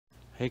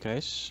Hey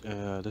guys,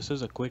 this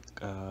is a quick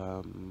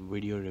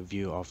video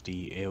review of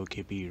the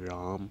AOKP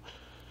ROM.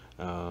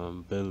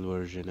 Build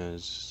version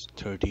is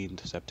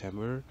 13th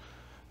September.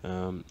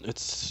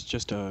 It's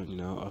just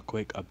a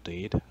quick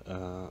update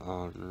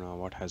on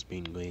what has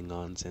been going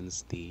on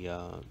since the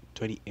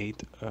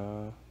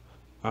 28th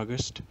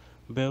August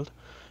build,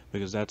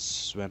 because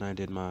that's when I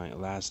did my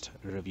last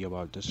review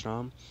about this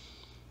ROM.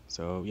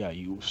 So yeah,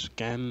 you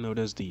can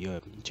notice the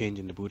change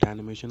in the boot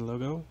animation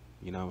logo.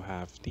 You now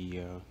have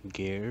the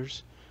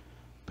gears,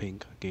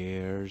 pink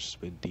gears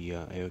with the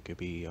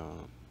AOKP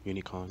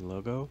unicorn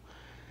logo,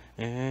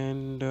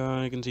 and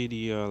you can see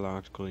the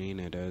lock screen.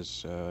 It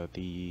is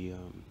the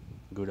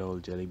good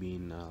old jelly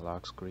bean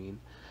lock screen.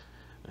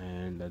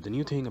 And the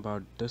new thing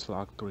about this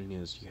lock screen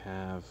is you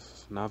have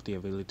now the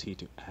ability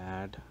to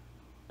add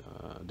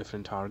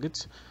different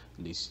targets,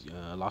 these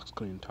lock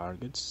screen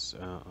targets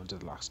onto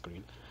the lock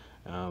screen.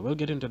 We'll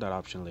get into that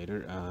option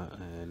later,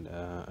 and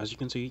as you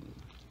can see,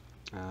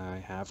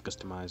 I have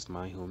customized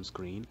my home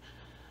screen.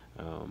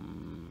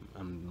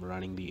 I'm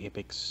running the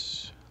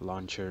Apex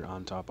launcher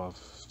on top of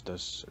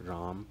this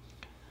ROM.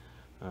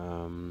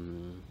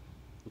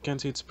 You can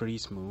see it's pretty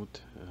smooth.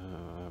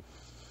 I've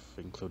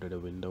included a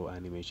window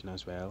animation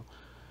as well,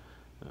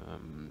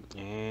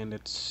 and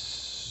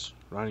it's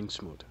running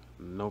smooth,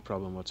 no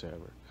problem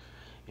whatsoever.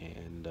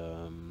 And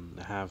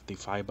I have the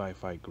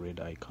 5x5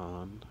 grid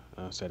icon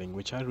setting,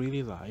 which I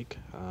really like,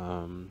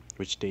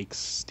 which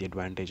takes the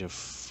advantage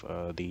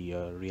of the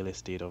real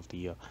estate of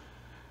the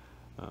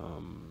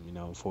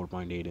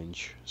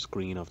 4.8-inch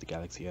screen of the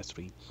Galaxy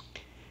S3.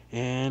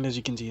 And as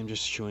you can see, I'm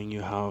just showing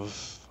you how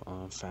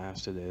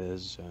fast it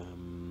is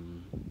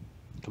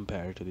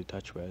compared to the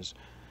TouchWiz.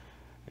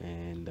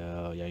 And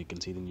yeah, you can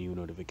see the new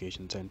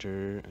notification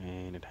center,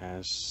 and it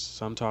has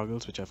some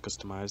toggles which I've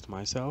customized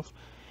myself.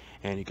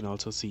 And you can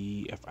also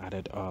see I've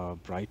added a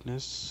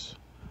brightness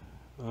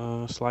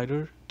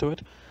slider to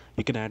it.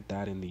 You can add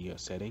that in the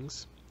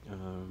settings,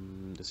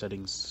 the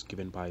settings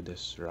given by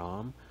this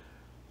ROM.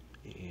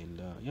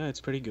 And yeah,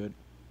 it's pretty good.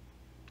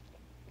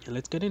 And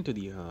let's get into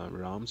the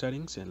ROM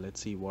settings and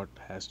let's see what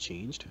has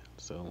changed.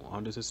 So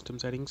on the system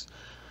settings,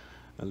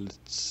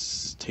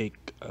 let's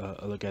take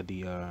a look at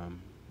the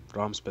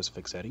ROM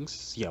specific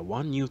settings. Yeah,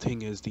 one new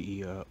thing is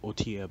the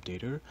OTA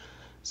updater.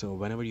 So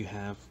whenever you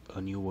have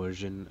a new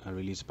version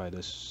released by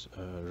this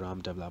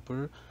ROM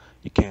developer,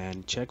 you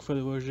can check for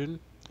the version.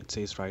 It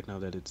says right now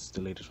that it's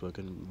the latest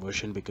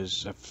version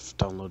because I've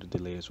downloaded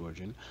the latest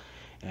version.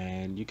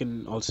 And you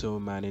can also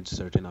manage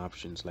certain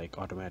options like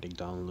automatic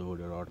download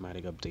or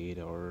automatic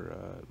update, or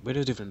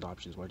various different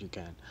options what you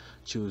can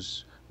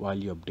choose while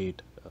you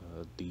update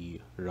the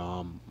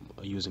ROM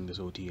using this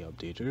OTA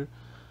updater.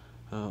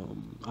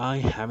 I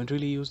haven't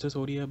really used this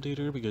OTA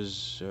updater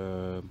because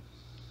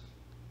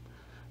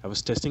I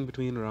was testing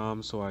between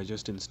ROMs, so I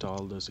just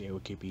installed this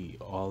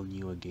AOKP all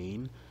new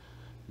again.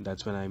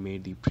 That's when I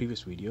made the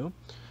previous video.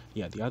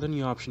 Yeah, the other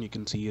new option you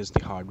can see is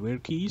the hardware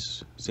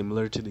keys,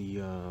 similar to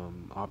the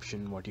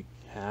option what you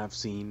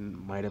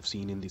might have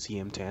seen in the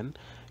CM10.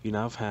 You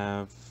now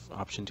have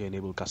option to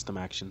enable custom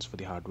actions for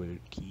the hardware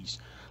keys,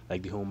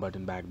 like the home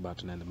button, back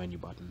button, and the menu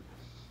button.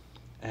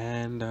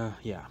 And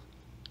yeah,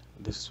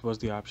 this was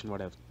the option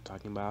what I was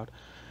talking about.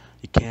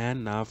 You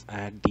can now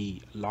add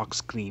the lock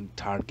screen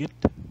target,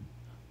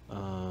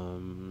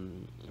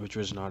 which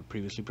was not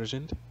previously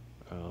present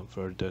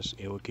for this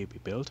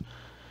AOKP build.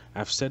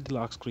 I've set the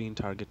lock screen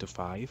target to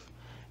 5,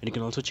 and you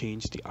can also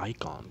change the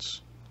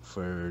icons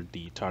for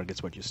the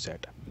targets what you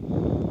set.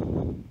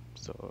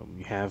 So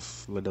you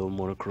have little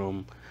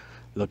monochrome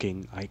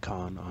looking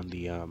icon on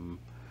the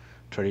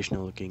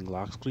traditional looking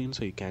lock screen,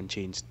 so you can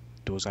change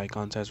those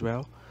icons as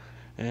well.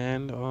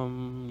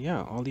 And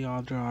yeah, all the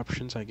other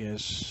options I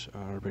guess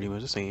are pretty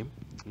much the same.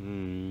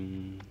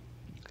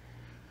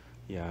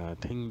 Yeah, I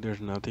think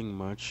there's nothing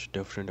much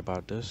different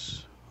about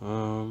this.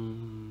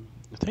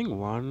 I think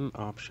one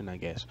option, I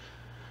guess.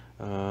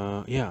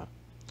 Yeah,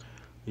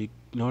 you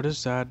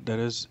notice that there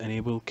is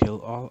enable kill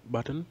all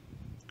button,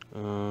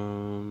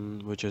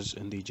 which is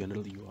in the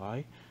general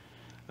UI.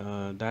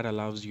 That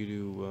allows you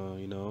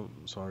to,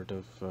 sort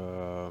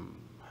of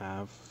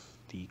have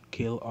the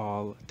kill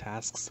all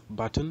tasks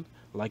button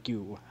like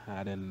you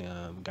had in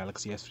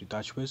Galaxy S3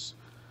 TouchWiz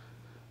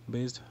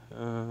based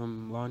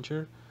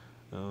launcher.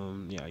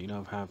 Yeah, you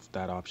now have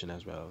that option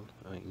as well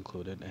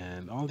included,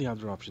 and all the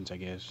other options I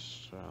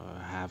guess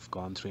have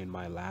gone through in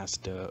my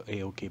last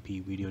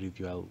AOKP video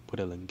review. I'll put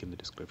a link in the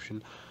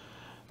description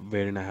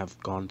wherein I have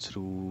gone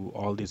through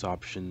all these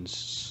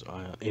options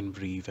in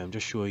brief. I'm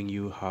just showing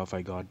you how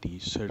I got the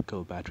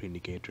circle battery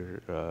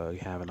indicator. You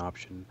have an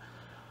option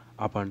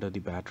up under the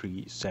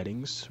battery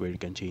settings where you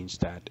can change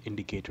that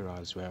indicator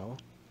as well.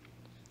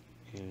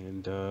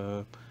 And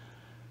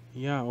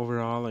yeah,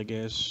 overall I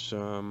guess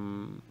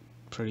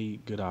pretty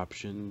good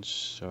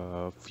options.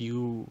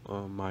 Few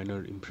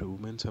minor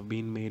improvements have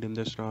been made in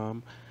this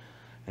ROM,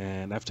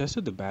 and I've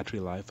tested the battery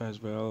life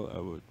as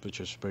well, which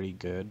is pretty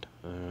good.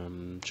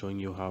 Showing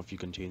you how you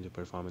can change the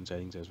performance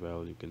settings as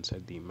well. You can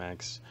set the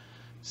max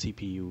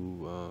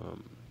CPU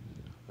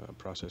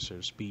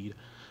processor speed,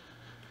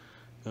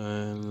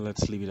 and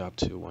let's leave it up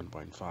to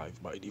 1.5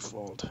 by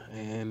default.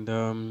 And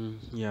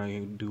yeah,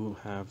 you do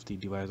have the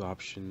device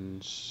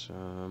options,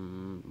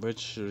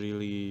 which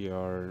really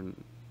are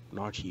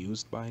not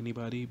used by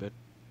anybody, but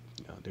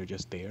they're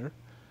just there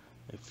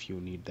if you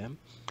need them.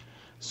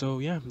 So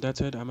yeah,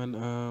 that's it. I mean,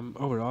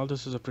 overall,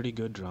 this is a pretty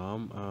good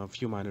ROM. A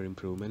few minor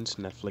improvements.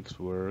 Netflix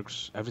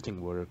works.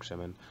 Everything works. I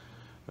mean,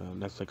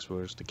 Netflix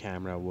works. The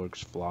camera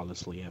works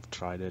flawlessly. I've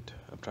tried it.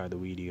 I've tried the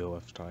video.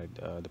 I've tried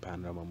the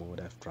panorama mode.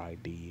 I've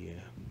tried the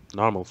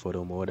normal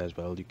photo mode as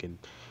well. You can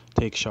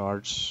take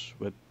shots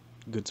with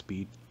good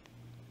speed.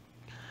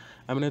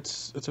 I mean,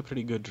 it's a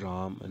pretty good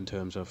ROM in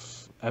terms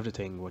of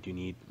everything what you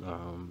need.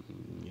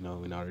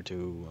 In order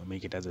to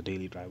make it as a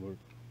daily driver.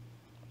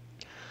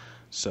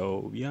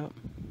 So yeah,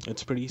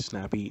 it's pretty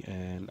snappy,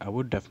 and I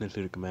would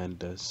definitely recommend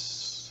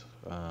this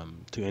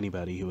to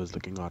anybody who is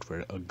looking out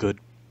for a good,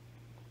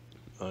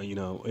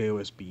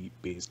 AOSP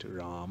based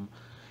ROM.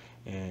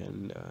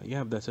 And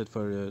yeah, that's it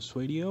for this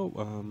video.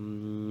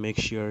 Make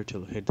sure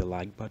to hit the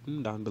like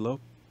button down below,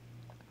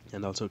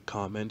 and also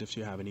comment if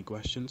you have any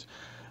questions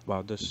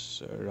about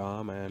this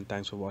ROM. And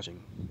thanks for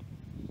watching.